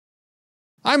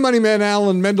I'm Moneyman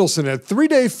Alan Mendelson at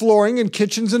 3-Day Flooring and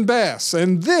Kitchens and Baths,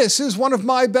 and this is one of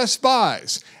my best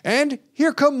buys. And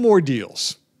here come more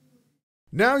deals.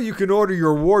 Now you can order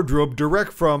your wardrobe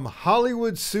direct from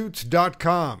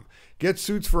HollywoodSuits.com. Get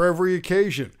suits for every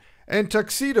occasion and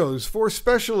tuxedos for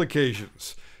special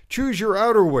occasions. Choose your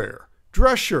outerwear,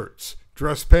 dress shirts,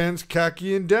 dress pants,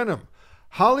 khaki, and denim.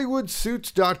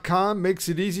 HollywoodSuits.com makes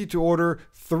it easy to order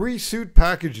 3 suit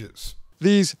packages.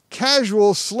 These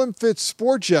casual, slim-fit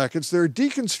sport jackets, they're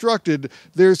deconstructed.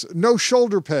 There's no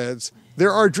shoulder pads.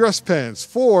 There are dress pants,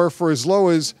 4 for as low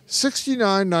as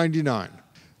 $69.99.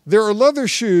 There are leather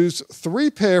shoes, 3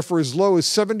 pair for as low as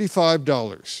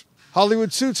 $75.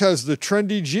 Hollywood Suits has the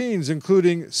trendy jeans,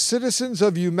 including Citizens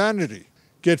of Humanity.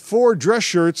 Get 4 dress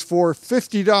shirts for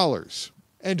 $50.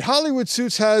 And Hollywood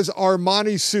Suits has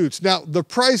Armani suits. Now, the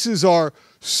prices are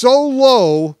so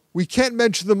low, we can't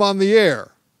mention them on the air,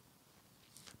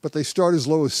 but they start as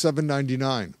low as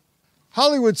 $7.99.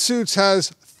 Hollywood Suits has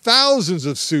thousands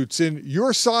of suits in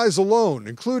your size alone,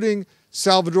 including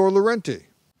Salvador Llorente.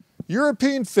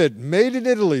 European fit, made in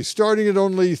Italy, starting at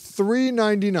only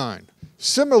 $3.99.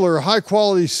 Similar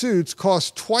high-quality suits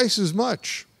cost twice as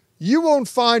much. You won't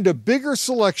find a bigger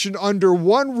selection under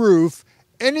one roof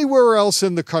anywhere else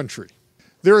in the country.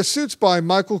 There are suits by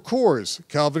Michael Kors,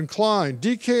 Calvin Klein,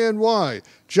 DKNY,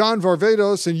 John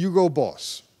Varvatos, and Hugo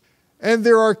Boss. And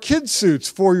there are kid suits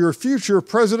for your future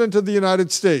President of the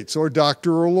United States or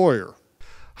doctor or lawyer.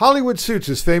 Hollywood Suits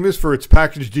is famous for its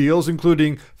package deals,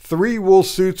 including 3 wool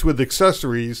suits with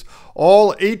accessories,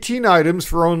 all 18 items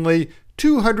for only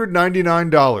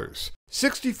 $299.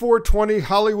 6420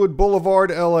 Hollywood Boulevard,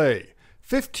 LA.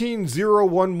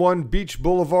 15011 Beach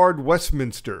Boulevard,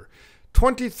 Westminster.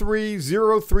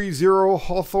 23030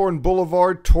 Hawthorne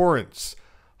Boulevard, Torrance.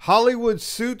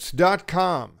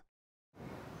 HollywoodSuits.com.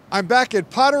 I'm back at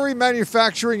Pottery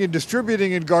Manufacturing and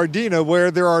Distributing in Gardena,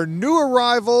 where there are new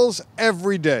arrivals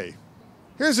every day.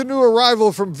 Here's a new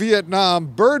arrival from Vietnam,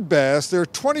 bird bass. They're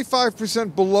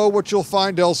 25% below what you'll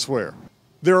find elsewhere.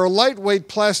 There are lightweight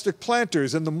plastic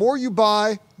planters, and the more you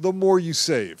buy, the more you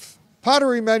save.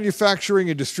 Pottery Manufacturing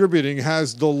and Distributing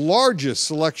has the largest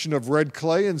selection of red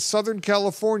clay in Southern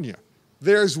California.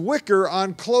 There's wicker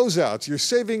on closeouts. You're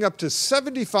saving up to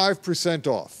 75%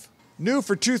 off. New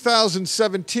for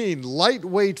 2017,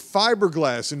 lightweight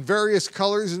fiberglass in various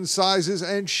colors and sizes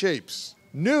and shapes.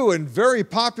 New and very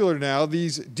popular now,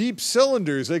 these deep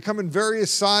cylinders. They come in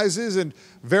various sizes and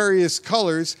various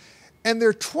colors, and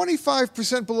they're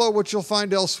 25% below what you'll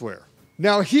find elsewhere.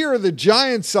 Now here are the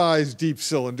giant-sized deep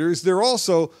cylinders. They're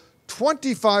also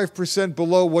 25%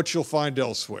 below what you'll find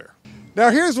elsewhere. Now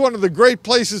here's one of the great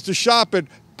places to shop at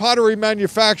Pottery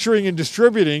Manufacturing and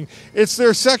Distributing. It's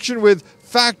their section with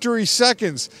factory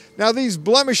seconds. Now these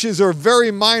blemishes are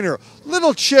very minor,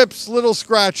 little chips, little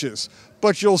scratches,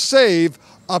 but you'll save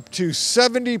up to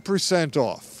 70%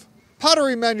 off.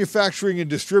 Pottery Manufacturing and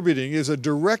Distributing is a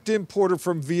direct importer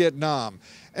from Vietnam,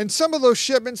 and some of those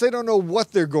shipments, they don't know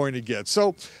what they're going to get.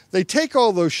 So they take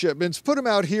all those shipments, put them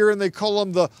out here, and they call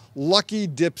them the Lucky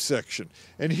Dip section.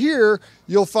 And here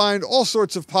you'll find all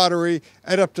sorts of pottery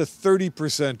at up to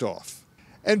 30% off.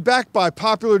 And backed by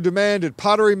popular demand at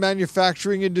Pottery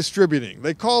Manufacturing and Distributing.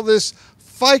 They call this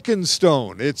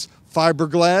Stone. It's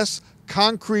fiberglass,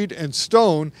 concrete, and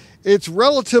stone. It's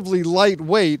relatively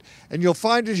lightweight, and you'll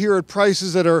find it here at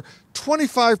prices that are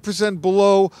 25%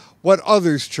 below what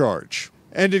others charge.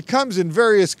 And it comes in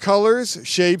various colors,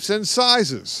 shapes, and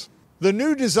sizes. The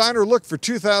new designer look for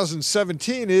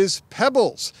 2017 is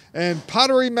Pebbles, and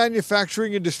Pottery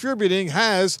Manufacturing and Distributing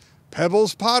has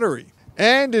Pebbles Pottery,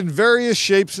 and in various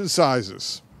shapes and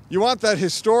sizes. You want that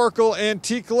historical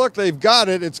antique look? They've got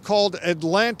it. It's called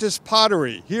Atlantis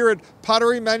Pottery here at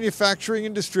Pottery Manufacturing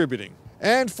and Distributing.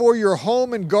 And for your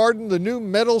home and garden, the new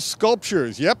metal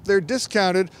sculptures. Yep, they're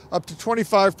discounted up to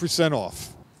 25%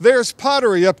 off. There's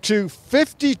pottery up to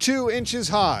 52 inches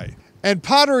high and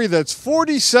pottery that's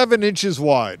 47 inches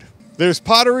wide. There's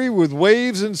pottery with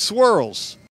waves and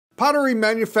swirls. Pottery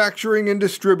Manufacturing and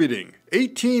Distributing,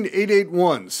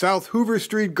 18881 South Hoover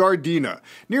Street, Gardena,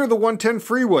 near the 110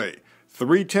 freeway,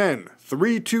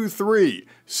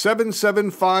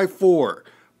 310-323-7754,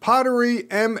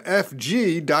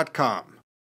 potterymfg.com.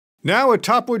 Now at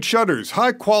Topwood Shutters,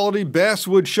 high-quality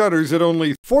basswood shutters at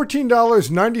only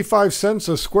 $14.95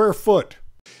 a square foot.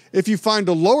 If you find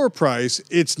a lower price,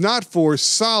 it's not for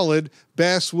solid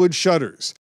basswood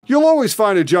shutters. You'll always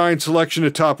find a giant selection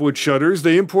of Topwood shutters.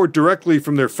 They import directly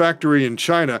from their factory in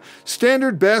China.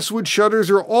 Standard basswood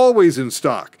shutters are always in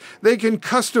stock. They can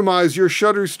customize your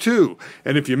shutters too.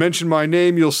 And if you mention my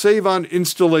name, you'll save on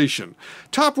installation.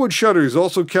 Topwood Shutters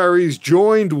also carries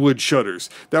joined wood shutters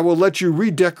that will let you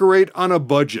redecorate on a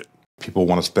budget. People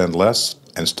want to spend less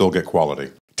and still get quality.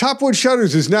 Topwood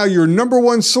Shutters is now your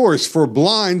 #1 source for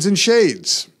blinds and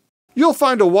shades. You'll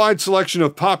find a wide selection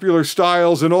of popular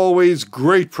styles and always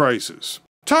great prices.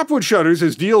 Topwood Shutters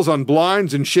has deals on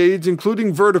blinds and shades,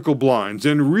 including vertical blinds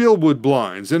and real wood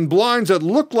blinds and blinds that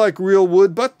look like real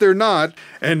wood but they're not.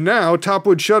 And now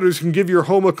Topwood Shutters can give your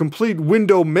home a complete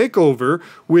window makeover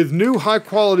with new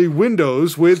high-quality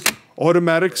windows with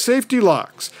automatic safety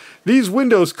locks. These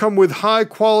windows come with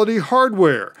high-quality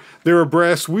hardware. There are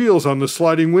brass wheels on the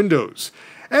sliding windows.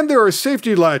 And there are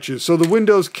safety latches so the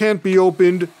windows can't be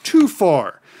opened too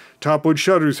far. Topwood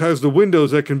Shutters has the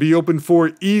windows that can be opened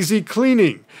for easy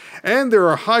cleaning. And there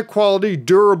are high-quality,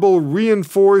 durable,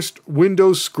 reinforced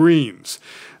window screens.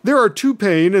 There are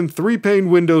 2-pane and 3-pane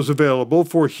windows available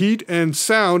for heat and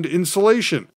sound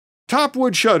insulation.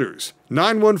 Topwood Shutters,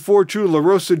 9142 La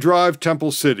Rosa Drive,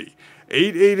 Temple City.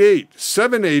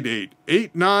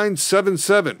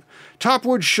 888-788-8977.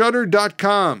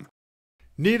 TopwoodShutter.com.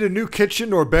 Need a new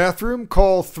kitchen or bathroom?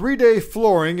 Call 3-Day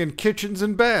Flooring in Kitchens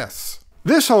and Baths.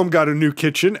 This home got a new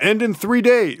kitchen and in 3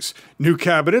 days. New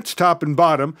cabinets, top and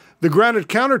bottom, the granite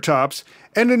countertops,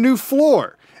 and a new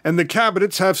floor. And the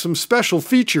cabinets have some special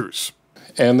features.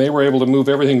 And they were able to move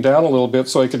everything down a little bit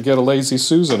so I could get a Lazy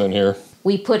Susan in here.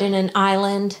 We put in an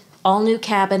island, all new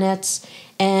cabinets,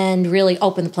 and really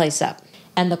opened the place up.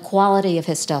 And the quality of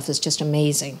his stuff is just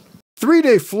amazing.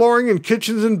 3-Day Flooring in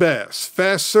Kitchens and Baths.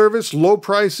 Fast service, low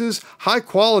prices, high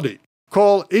quality.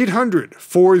 Call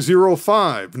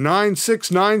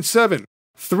 800-405-9697.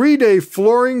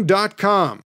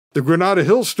 3dayflooring.com. The Granada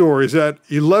Hill store is at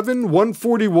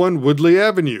 11141 Woodley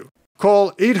Avenue.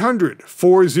 Call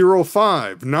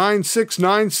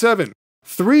 800-405-9697.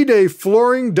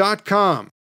 3dayflooring.com.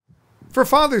 For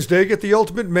Father's Day, get the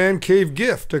ultimate man cave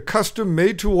gift, a custom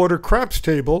made-to-order craps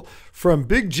table from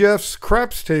Big Jeff's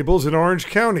Craps Tables in Orange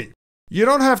County. You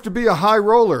don't have to be a high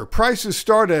roller. Prices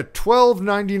start at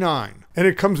 $12.99. And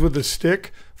it comes with a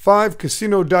stick, 5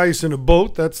 casino dice in a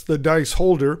boat, that's the dice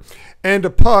holder, and a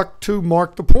puck to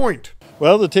mark the point.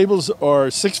 Well, the tables are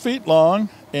 6 feet long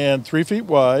and 3 feet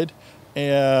wide,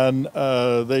 and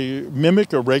they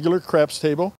mimic a regular craps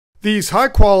table. These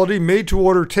high-quality,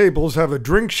 made-to-order tables have a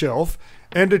drink shelf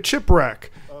and a chip rack.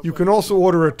 You can also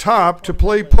order a top to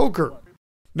play poker.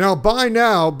 Now buy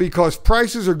now because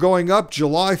prices are going up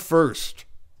July 1st.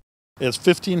 It's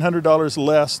 $1,500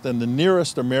 less than the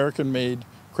nearest American-made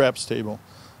craps table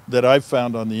that I've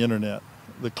found on the internet.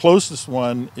 The closest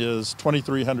one is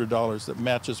 $2,300 that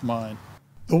matches mine.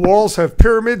 The walls have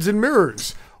pyramids and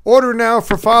mirrors. Order now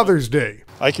for Father's Day.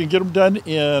 I can get them done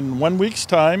in 1 week's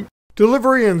time.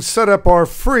 Delivery and setup are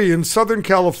free in Southern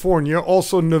California,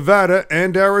 also Nevada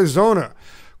and Arizona.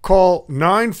 Call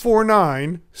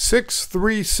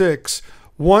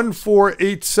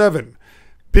 949-636-1487.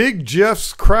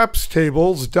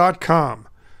 BigJeffsCrapstables.com.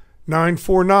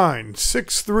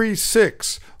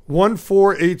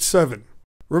 949-636-1487.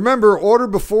 Remember, order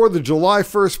before the July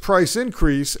 1st price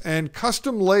increase and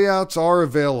custom layouts are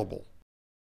available.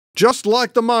 Just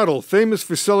Like the Model, famous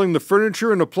for selling the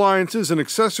furniture and appliances and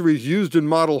accessories used in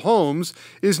model homes,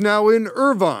 is now in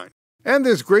Irvine. And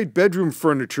there's great bedroom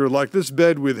furniture like this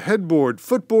bed with headboard,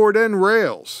 footboard, and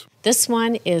rails. This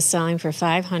one is selling for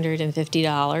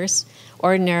 $550.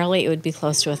 Ordinarily, it would be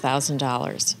close to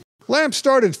 $1,000. Lamps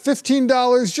start at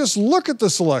 $15. Just look at the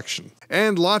selection.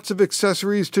 And lots of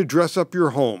accessories to dress up your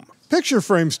home. Picture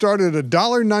frames start at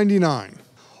 $1.99.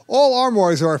 All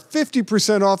armoires are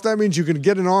 50% off. That means you can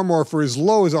get an armoire for as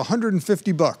low as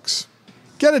 $150.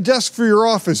 Get a desk for your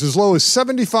office as low as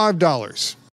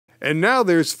 $75. And now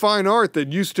there's fine art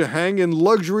that used to hang in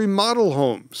luxury model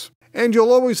homes. And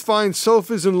you'll always find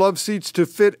sofas and love seats to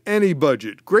fit any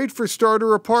budget. Great for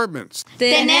starter apartments.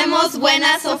 Tenemos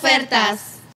buenas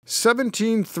ofertas.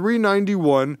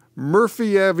 17391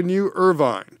 Murphy Avenue,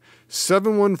 Irvine.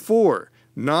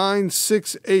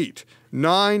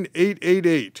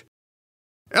 714-968-9888.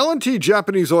 L&T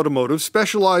Japanese Automotive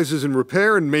specializes in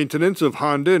repair and maintenance of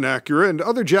Honda and Acura and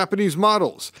other Japanese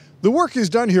models. The work is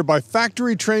done here by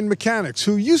factory-trained mechanics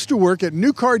who used to work at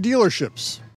new car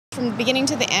dealerships. From the beginning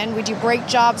to the end, we do brake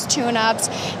jobs, tune-ups,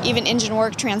 even engine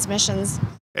work, transmissions.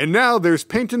 And now there's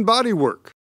paint and body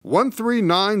work.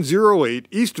 13908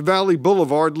 East Valley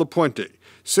Boulevard, La Puente.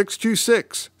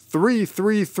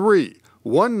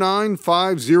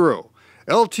 626-333-1950.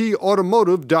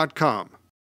 LTAutomotive.com.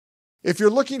 If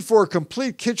you're looking for a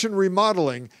complete kitchen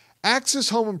remodeling, Axis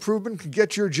Home Improvement can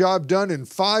get your job done in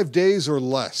 5 days or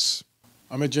less.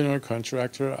 I'm a general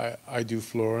contractor. I do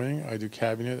flooring, I do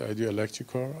cabinet, I do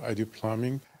electrical, I do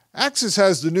plumbing. Axis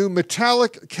has the new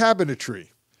metallic cabinetry.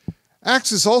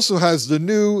 Axis also has the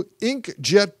new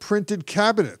inkjet printed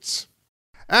cabinets.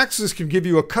 Axis can give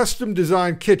you a custom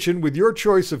designed kitchen with your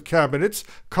choice of cabinets,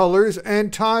 colors,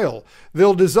 and tile.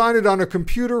 They'll design it on a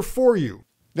computer for you.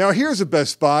 Now here's a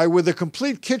best buy. With a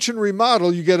complete kitchen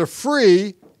remodel, you get a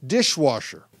free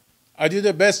dishwasher. I do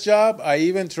the best job. I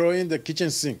even throw in the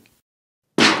kitchen sink.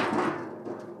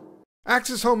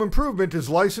 Axis Home Improvement is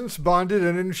licensed, bonded,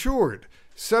 and insured.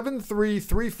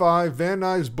 7335 Van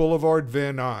Nuys Boulevard,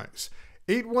 Van Nuys.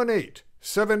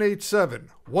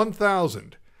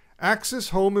 818-787-1000.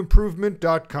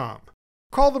 AxisHomeImprovement.com.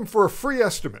 Call them for a free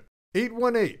estimate.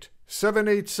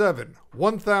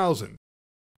 818-787-1000.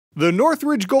 The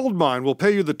Northridge Gold Mine will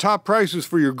pay you the top prices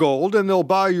for your gold, and they'll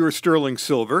buy your sterling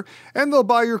silver, and they'll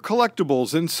buy your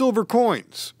collectibles and silver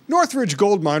coins. Northridge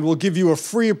Gold Mine will give you a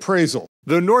free appraisal.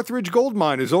 The Northridge Gold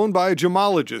Mine is owned by a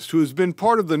gemologist who has been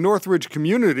part of the Northridge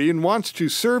community and wants to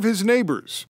serve his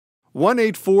neighbors.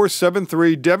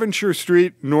 18473 Devonshire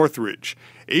Street, Northridge.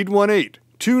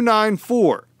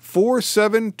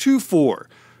 818-294-4724.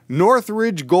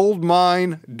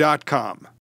 NorthridgeGoldMine.com.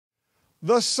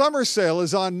 The summer sale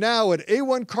is on now at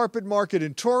A1 Carpet Market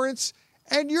in Torrance,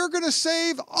 and you're going to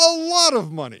save a lot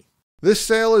of money. This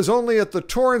sale is only at the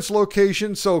Torrance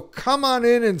location, so come on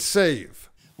in and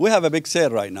save. We have a big sale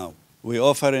right now. We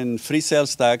offer in free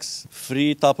sales tax,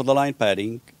 free top-of-the-line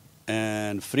padding,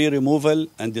 and free removal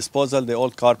and disposal of the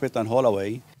old carpet and haul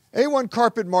away. A1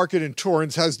 Carpet Market in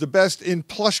Torrance has the best in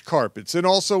plush carpets and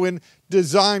also in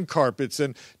design carpets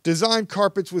and design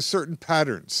carpets with certain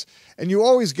patterns. And you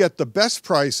always get the best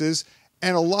prices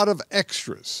and a lot of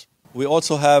extras. We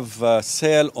also have a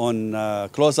sale on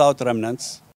closeout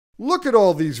remnants. Look at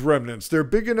all these remnants. They're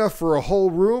big enough for a whole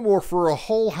room or for a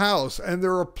whole house, and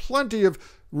there are plenty of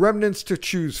remnants to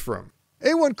choose from.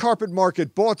 A1 Carpet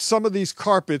Market bought some of these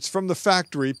carpets from the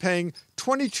factory, paying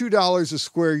 $22 a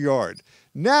square yard.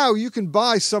 Now you can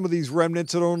buy some of these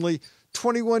remnants at only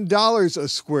 $21 a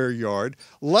square yard,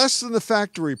 less than the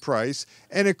factory price,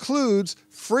 and includes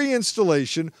free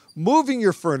installation, moving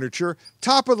your furniture,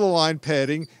 top-of-the-line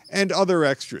padding, and other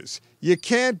extras. You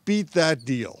can't beat that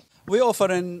deal. We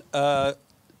offer in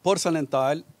porcelain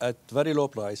tile at very low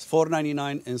price,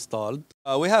 $4.99 installed.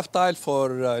 We have tile for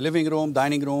living room,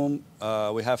 dining room.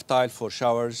 We have tile for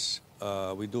showers.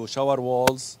 We do shower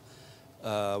walls.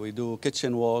 We do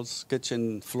kitchen walls,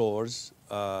 kitchen floors,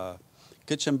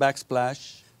 kitchen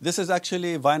backsplash. This is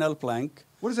actually vinyl plank.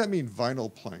 What does that mean,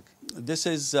 vinyl plank? This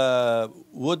is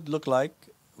wood look like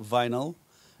vinyl.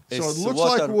 So it looks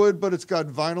like wood, but it's got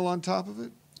vinyl on top of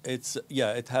it?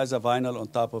 Yeah, it has a vinyl on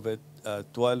top of it,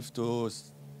 12 to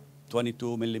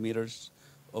 22 millimeters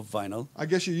of vinyl. I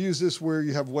guess you use this where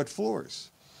you have wet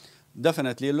floors.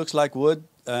 Definitely, it looks like wood,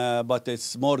 but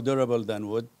it's more durable than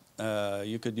wood.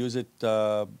 You could use it,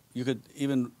 you could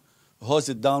even hose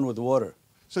it down with water.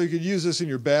 So you could use this in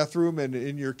your bathroom and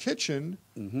in your kitchen,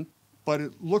 but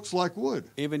it looks like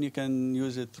wood. Even you can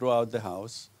use it throughout the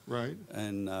house. Right.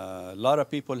 And a lot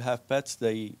of people have pets,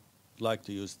 they like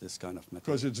to use this kind of material.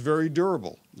 Because it's very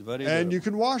durable. And you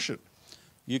can wash it.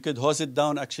 You could hose it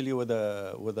down actually with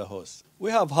a hose. We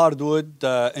have hardwood,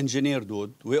 engineered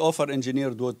wood. We offer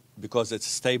engineered wood because it's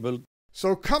stable.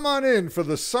 So come on in for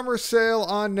the summer sale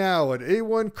on now at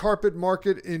A1 Carpet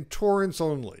Market in Torrance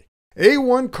only.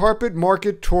 A1 Carpet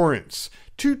Market Torrance,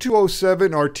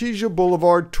 2207 Artesia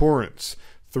Boulevard, Torrance,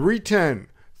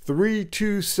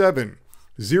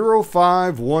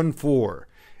 310-327-0514.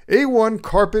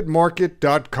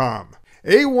 A1carpetmarket.com.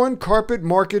 A1 Carpet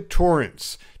Market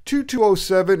Torrance,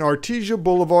 2207 Artesia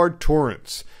Boulevard,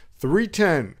 Torrance,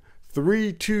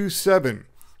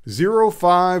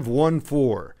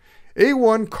 310-327-0514.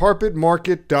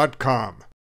 A1carpetmarket.com.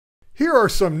 Here are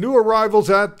some new arrivals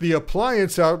at the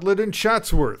Appliance Outlet in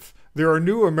Chatsworth. There are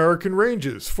new American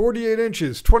ranges, 48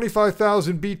 inches,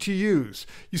 25,000 BTUs.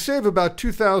 You save about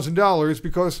 $2,000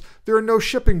 because there are no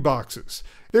shipping boxes.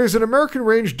 There's an American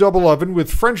range double oven with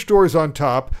French doors on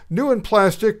top, new in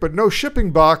plastic but no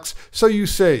shipping box, so you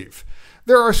save.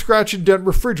 There are scratch and dent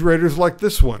refrigerators like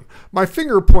this one. My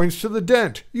finger points to the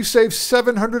dent. You save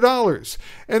 $700.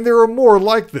 And there are more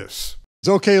like this.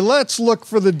 Okay, let's look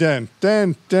for the dent.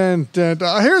 Dent.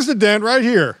 Here's the dent right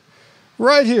here.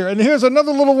 Right here. And here's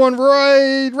another little one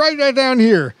right down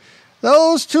here.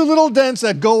 Those two little dents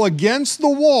that go against the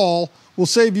wall will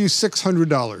save you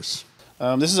 $600.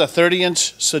 This is a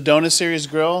 30-inch Sedona Series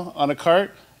grill on a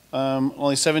cart,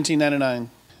 only $17.99.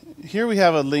 Here we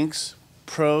have a Lynx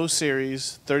Pro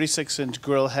Series 36-inch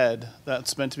grill head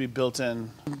that's meant to be built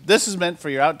in. This is meant for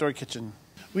your outdoor kitchen.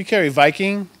 We carry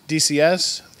Viking,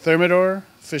 DCS, Thermador,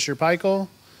 Fisher-Paykel,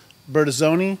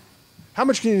 Bertazzoni. How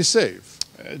much can you save?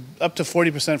 Up to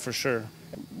 40% for sure.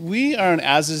 We are an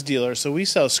as-is dealer, so we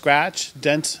sell scratch,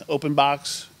 dent, open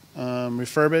box,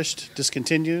 refurbished,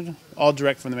 discontinued, all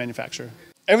direct from the manufacturer.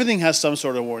 Everything has some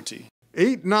sort of warranty.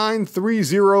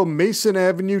 8930 Mason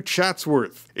Avenue,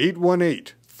 Chatsworth.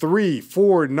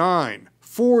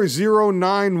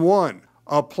 818-349-4091.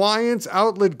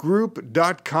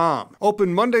 ApplianceOutletGroup.com.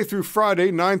 Open Monday through Friday,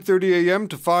 9:30 a.m.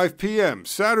 to 5 p.m.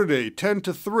 Saturday, 10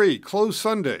 to 3. Closed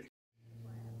Sunday.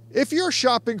 If you're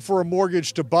shopping for a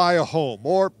mortgage to buy a home,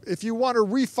 or if you want to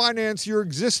refinance your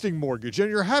existing mortgage and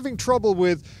you're having trouble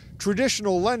with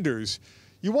traditional lenders,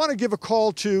 you want to give a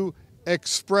call to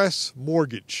Express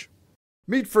Mortgage.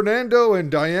 Meet Fernando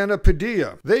and Diana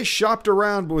Padilla. They shopped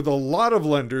around with a lot of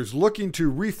lenders looking to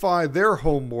refi their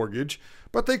home mortgage,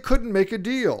 but they couldn't make a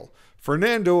deal.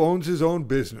 Fernando owns his own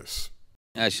business.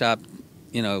 I shopped,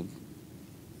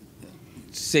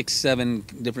 6, 7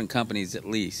 different companies at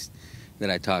least that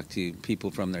I talked to,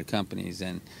 people from their companies.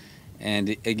 And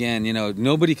again,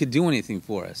 nobody could do anything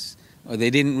for us. Or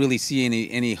they didn't really see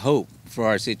any hope for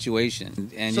our situation.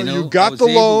 And so you got the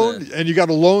loan, and you got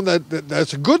a loan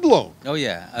that's a good loan. Oh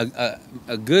yeah,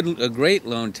 a great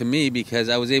loan to me, because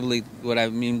I was able to. What I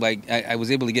mean by I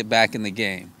was able to get back in the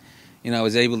game. I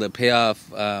was able to pay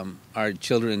off our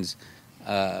children's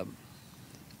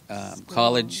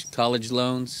college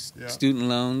loans, student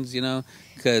loans.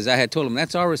 Because I had told them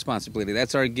that's our responsibility,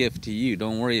 that's our gift to you.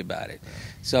 Don't worry about it.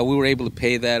 So we were able to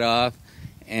pay that off.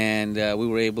 And we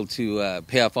were able to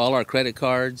pay off all our credit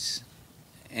cards,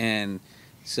 and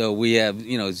so we have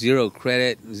zero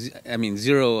credit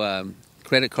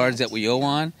cards that we owe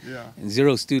on, and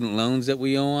 0 student loans that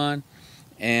we owe on,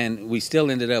 and we still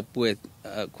ended up with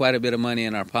quite a bit of money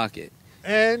in our pocket.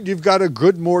 And you've got a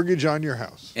good mortgage on your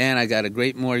house. And I got a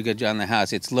great mortgage on the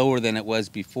house. It's lower than it was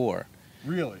before.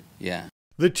 Really? Yeah.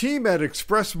 The team at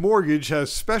Express Mortgage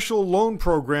has special loan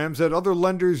programs that other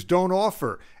lenders don't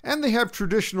offer, and they have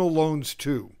traditional loans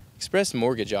too. Express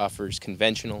Mortgage offers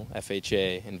conventional,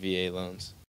 FHA, and VA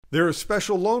loans. There are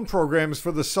special loan programs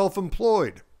for the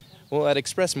self-employed. Well, at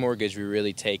Express Mortgage, we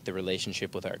really take the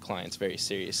relationship with our clients very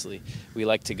seriously. We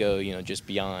like to go, just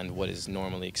beyond what is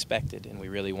normally expected, and we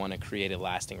really want to create a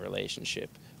lasting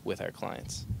relationship with our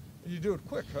clients. You do it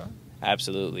quick, huh?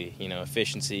 Absolutely.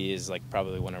 Efficiency is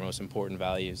probably one of our most important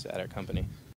values at our company.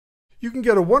 You can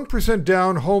get a 1%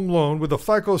 down home loan with a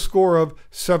FICO score of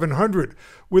 700.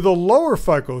 With a lower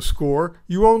FICO score,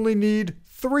 you only need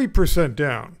 3%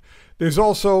 down. There's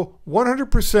also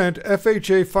 100%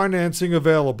 FHA financing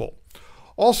available.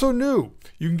 Also new,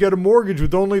 you can get a mortgage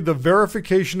with only the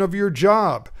verification of your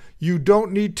job. You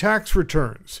don't need tax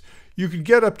returns. You can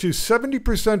get up to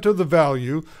 70% of the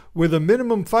value with a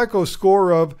minimum FICO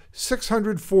score of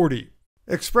 640.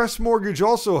 Express Mortgage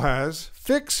also has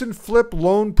fix and flip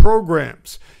loan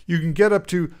programs. You can get up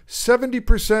to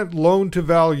 70% loan to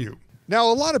value.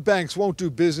 Now, a lot of banks won't do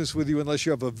business with you unless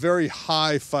you have a very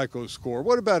high FICO score.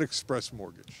 What about Express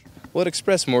Mortgage? Well, at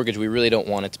Express Mortgage, we really don't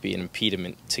want it to be an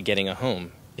impediment to getting a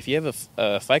home. If you have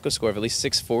a FICO score of at least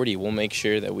 640, we'll make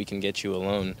sure that we can get you a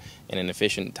loan in an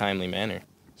efficient, timely manner.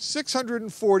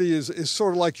 640 is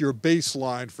sort of like your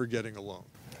baseline for getting a loan.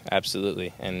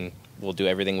 Absolutely, and we'll do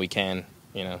everything we can,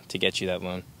 to get you that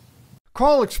loan.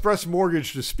 Call Express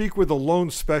Mortgage to speak with a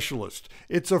loan specialist.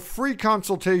 It's a free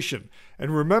consultation,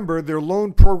 and remember, their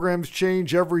loan programs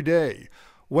change every day.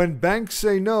 When banks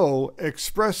say no,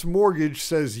 Express Mortgage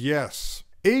says yes.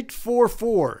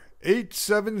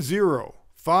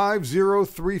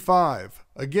 844-870-5035.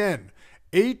 Again,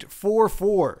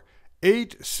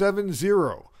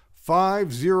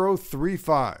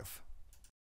 844-870-5035.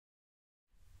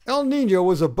 El Nino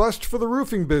was a bust for the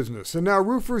roofing business, and now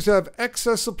roofers have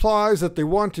excess supplies that they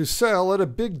want to sell at a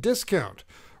big discount.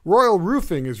 Royal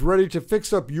Roofing is ready to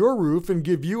fix up your roof and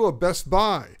give you a best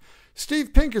buy.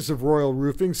 Steve Pincus of Royal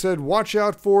Roofing said watch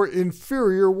out for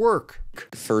inferior work.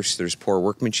 First, there's poor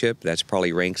workmanship. That's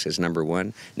probably ranks as number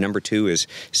 1. Number 2 is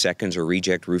seconds or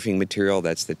reject roofing material.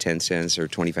 That's the 10 cents or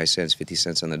 25 cents, 50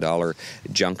 cents on the dollar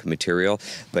junk material.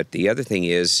 But the other thing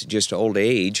is just old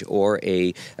age, or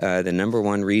the number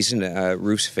 1 reason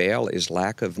roofs fail is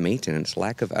lack of maintenance,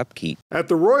 lack of upkeep. At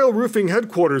the Royal Roofing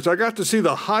headquarters, I got to see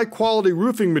the high-quality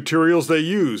roofing materials they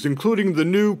use, including the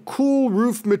new Cool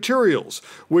Roof materials,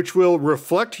 which will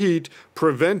reflect heat,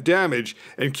 prevent damage,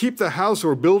 and keep the house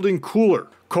or building cooler.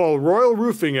 Call Royal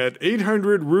Roofing at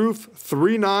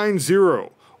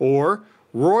 800-ROOF-390 or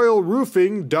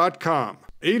royalroofing.com.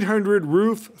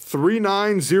 800-ROOF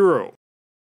 390.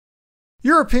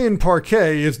 European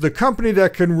Parquet is the company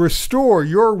that can restore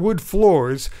your wood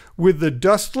floors with the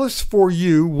Dustless for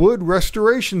You wood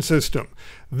restoration system.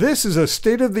 This is a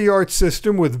state-of-the-art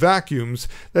system with vacuums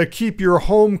that keep your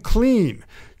home clean.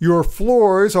 Your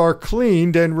floors are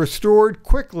cleaned and restored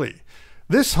quickly.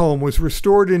 This home was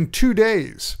restored in 2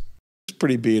 days. It's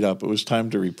pretty beat up. It was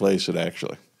time to replace it,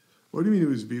 actually. What do you mean it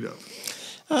was beat up?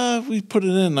 We put it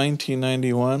in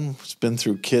 1991. It's been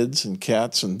through kids and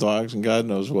cats and dogs and God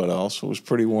knows what else. It was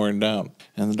pretty worn down.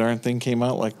 And the darn thing came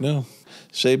out like new.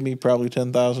 Saved me probably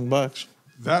 $10,000.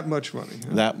 That much money.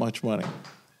 Huh? That much money.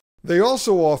 They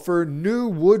also offer new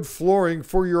wood flooring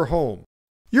for your home.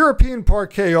 European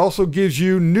Parquet also gives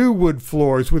you new wood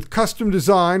floors with custom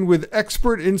design with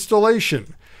expert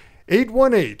installation.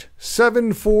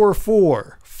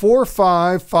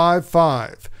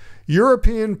 818-744-4555.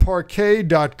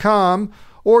 EuropeanParquet.com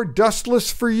or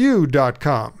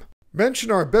DustlessForYou.com.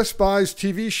 Mention our Best Buys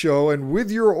TV show, and with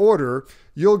your order,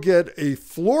 you'll get a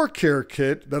floor care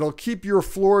kit that'll keep your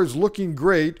floors looking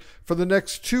great for the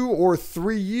next 2 or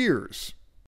 3 years.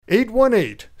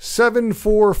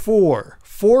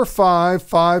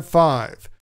 818-744-4555.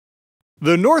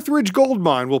 The Northridge Gold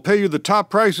Mine will pay you the top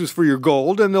prices for your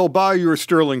gold, and they'll buy your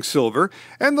sterling silver,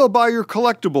 and they'll buy your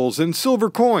collectibles and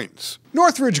silver coins.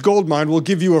 Northridge Gold Mine will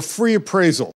give you a free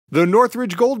appraisal. The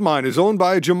Northridge Gold Mine is owned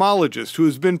by a gemologist who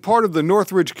has been part of the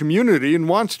Northridge community and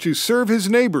wants to serve his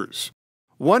neighbors.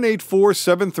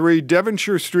 18473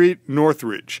 Devonshire Street,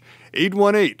 Northridge.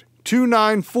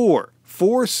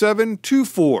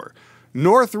 818-294-4724.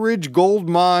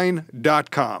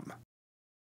 NorthridgeGoldMine.com.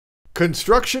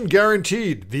 Construction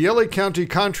Guaranteed, the LA County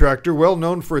contractor well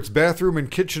known for its bathroom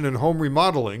and kitchen and home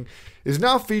remodeling, is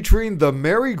now featuring the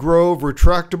Mary Grove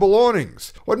retractable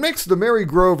awnings. What makes the Mary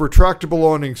Grove retractable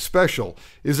awnings special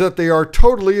is that they are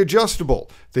totally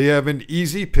adjustable. They have an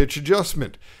easy pitch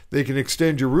adjustment. They can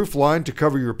extend your roof line to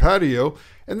cover your patio,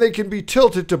 and they can be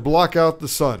tilted to block out the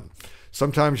sun.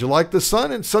 Sometimes you like the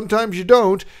sun and sometimes you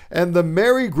don't, and the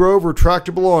Mary Grove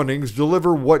retractable awnings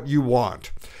deliver what you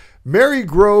want. Mary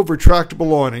Grove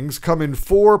retractable awnings come in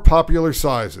 4 popular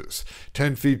sizes: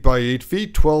 10 feet by 8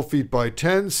 feet, 12 feet by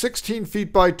 10, 16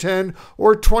 feet by 10,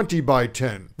 or 20 by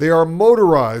 10. They are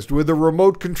motorized with a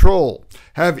remote control,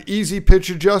 have easy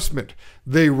pitch adjustment.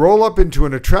 They roll up into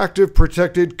an attractive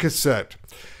protected cassette.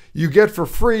 You get for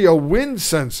free a wind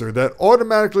sensor that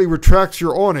automatically retracts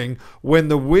your awning when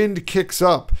the wind kicks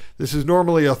up. This is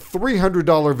normally a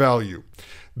 $300 value.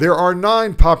 There are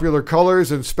 9 popular colors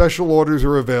and special orders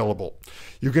are available.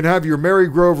 You can have your Mary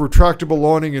Grove retractable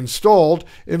awning installed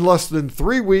in less than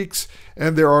 3 weeks,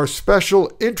 and there are special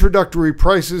introductory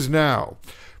prices now.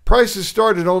 Prices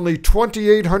start at only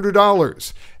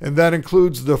 $2,800, and that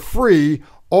includes the free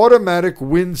automatic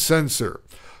wind sensor.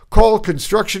 Call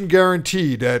Construction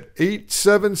Guaranteed at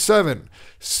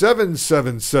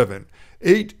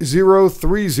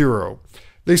 877-777-8030.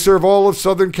 They serve all of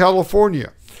Southern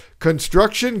California.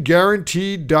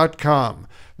 ConstructionGuaranteed.com.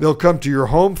 They'll come to your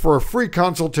home for a free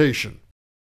consultation.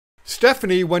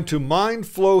 Stephanie went to Mind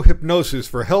Flow Hypnosis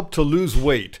for help to lose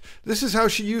weight. This is how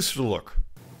she used to look.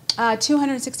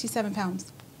 267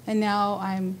 pounds. And now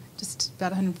I'm just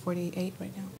about 148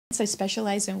 right now. I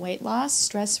specialize in weight loss,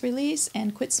 stress release,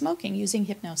 and quit smoking using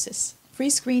hypnosis.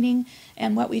 Free screening,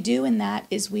 and what we do in that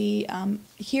is we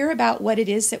hear about what it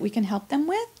is that we can help them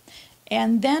with.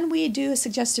 And then we do a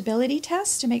suggestibility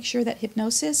test to make sure that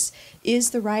hypnosis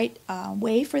is the right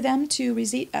way for them to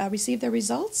receive their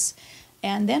results.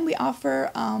 And then we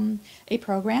offer a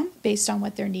program based on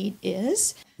what their need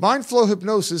is. Mind Flow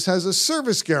Hypnosis has a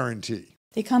service guarantee.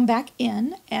 They come back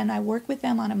in, and I work with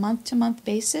them on a month-to-month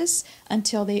basis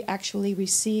until they actually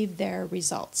receive their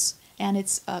results. And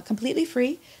it's completely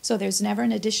free, so there's never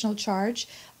an additional charge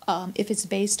if it's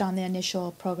based on the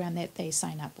initial program that they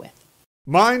sign up with.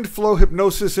 Mind Flow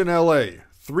Hypnosis in LA,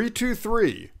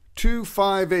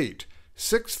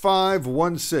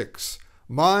 323-258-6516,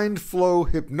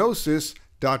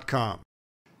 mindflowhypnosis.com.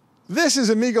 This is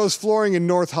Amigos Flooring in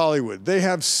North Hollywood. They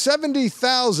have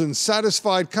 70,000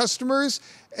 satisfied customers,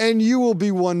 and you will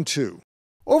be one too.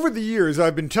 Over the years,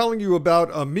 I've been telling you about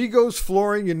Amigos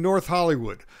Flooring in North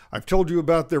Hollywood. I've told you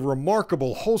about their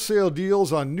remarkable wholesale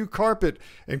deals on new carpet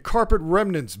and carpet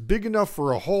remnants big enough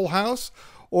for a whole house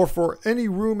or for any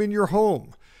room in your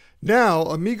home. Now,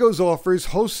 Amigos offers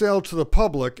wholesale to the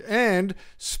public and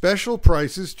special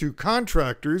prices to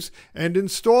contractors and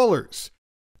installers.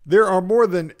 There are more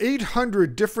than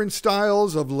 800 different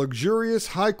styles of luxurious,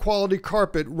 high-quality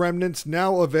carpet remnants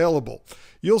now available.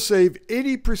 You'll save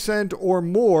 80% or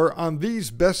more on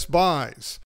these best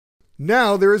buys.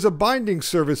 Now there is a binding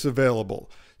service available.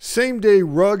 Same-day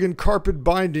rug and carpet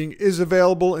binding is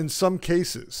available in some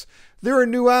cases. There are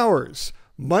new hours,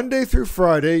 Monday through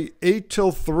Friday, 8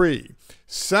 till 3,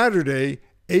 Saturday,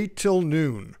 8 till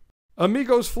noon.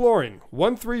 Amigos Flooring,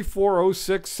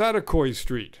 13406 Satakoy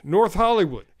Street, North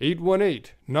Hollywood,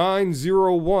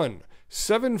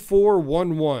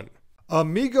 818-901-7411.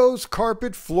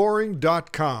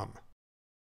 AmigosCarpetFlooring.com.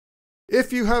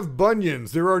 If you have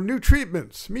bunions, there are new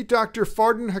treatments. Meet Dr.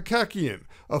 Farden Hakakian,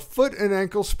 a foot and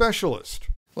ankle specialist.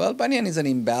 Well, bunion is an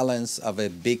imbalance of a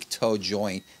big toe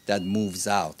joint that moves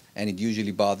out, and it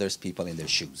usually bothers people in their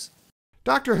shoes.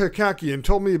 Dr. Hakakian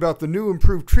told me about the new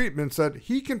improved treatments that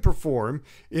he can perform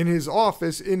in his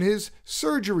office in his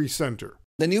surgery center.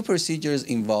 The new procedures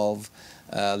involve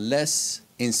less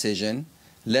incision,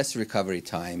 less recovery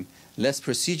time, less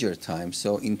procedure time,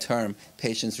 so in turn,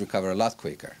 patients recover a lot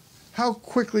quicker. How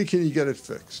quickly can you get it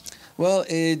fixed? Well,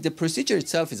 the procedure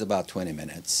itself is about 20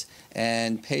 minutes,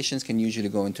 and patients can usually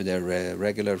go into their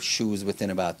regular shoes within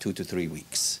about 2 to 3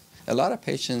 weeks. A lot of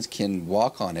patients can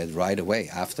walk on it right away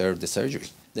after the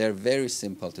surgery. They're very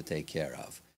simple to take care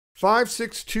of.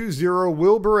 5620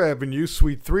 Wilbur Avenue,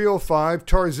 Suite 305,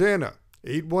 Tarzana,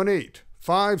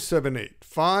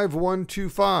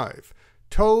 818-578-5125,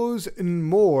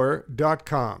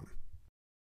 toesandmore.com.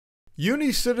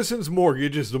 UniCitizens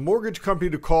Mortgage is the mortgage company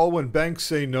to call when banks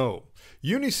say no.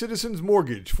 UniCitizens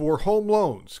Mortgage for home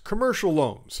loans, commercial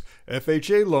loans,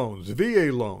 FHA loans,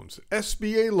 VA loans,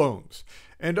 SBA loans,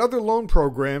 and other loan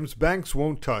programs banks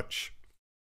won't touch.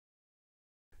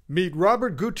 Meet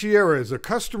Robert Gutierrez, a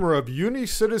customer of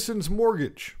UniCitizens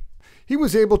Mortgage. He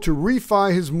was able to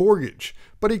refi his mortgage,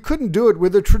 but he couldn't do it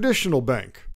with a traditional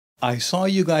bank. I saw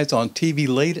you guys on TV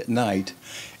late at night,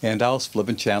 and I was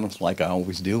flipping channels like I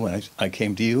always do, and I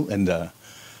came to you, and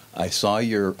I saw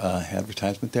your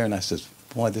advertisement there, and I said,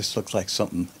 boy, this looks like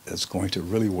something that's going to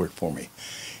really work for me,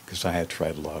 because I had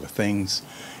tried a lot of things,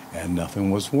 and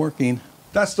nothing was working.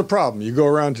 That's the problem. You go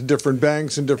around to different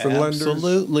banks and different lenders.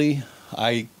 Absolutely.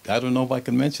 I don't know if I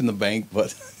can mention the bank,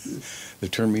 but they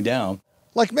turned me down.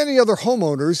 Like many other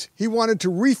homeowners, he wanted to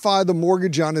refi the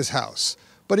mortgage on his house,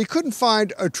 but he couldn't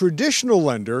find a traditional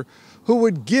lender who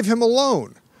would give him a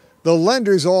loan. The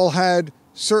lenders all had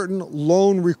certain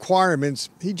loan requirements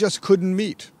he just couldn't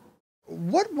meet.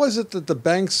 What was it that the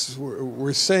banks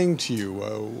were saying to you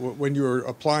when you were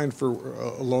applying for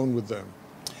a loan with them?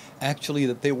 Actually,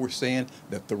 that they were saying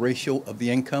that the ratio of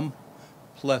the income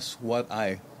plus what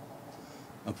I'm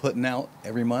putting out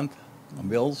every month on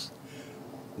bills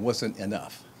wasn't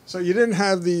enough. So you didn't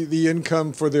have the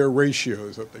income for their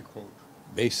ratios that they quote?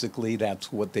 Basically,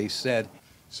 that's what they said.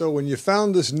 So when you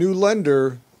found this new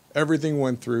lender, everything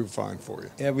went through fine for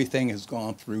you? Everything has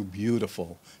gone through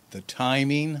beautiful. The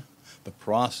timing, the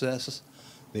process,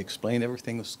 they explain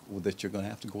everything that you're going to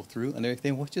have to go through and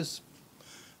everything, which is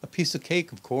a piece of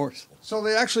cake, of course. So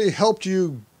they actually helped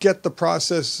you get the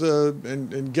process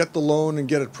and get the loan and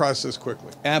get it processed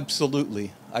quickly?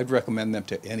 Absolutely. I'd recommend them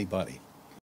to anybody.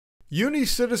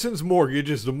 UniCitizens Mortgage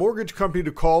is the mortgage company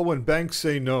to call when banks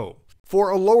say no. For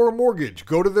a lower mortgage,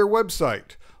 go to their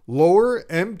website,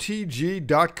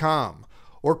 lowermtg.com,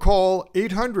 or call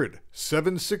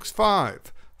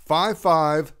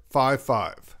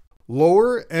 800-765-5555.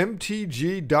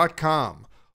 lowermtg.com.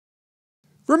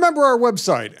 Remember our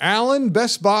website,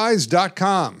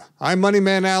 allenbestbuys.com. I'm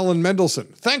Moneyman Alan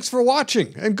Mendelson. Thanks for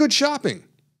watching and good shopping.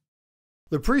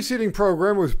 The preceding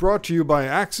program was brought to you by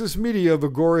Axis Media of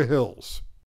Agora Hills.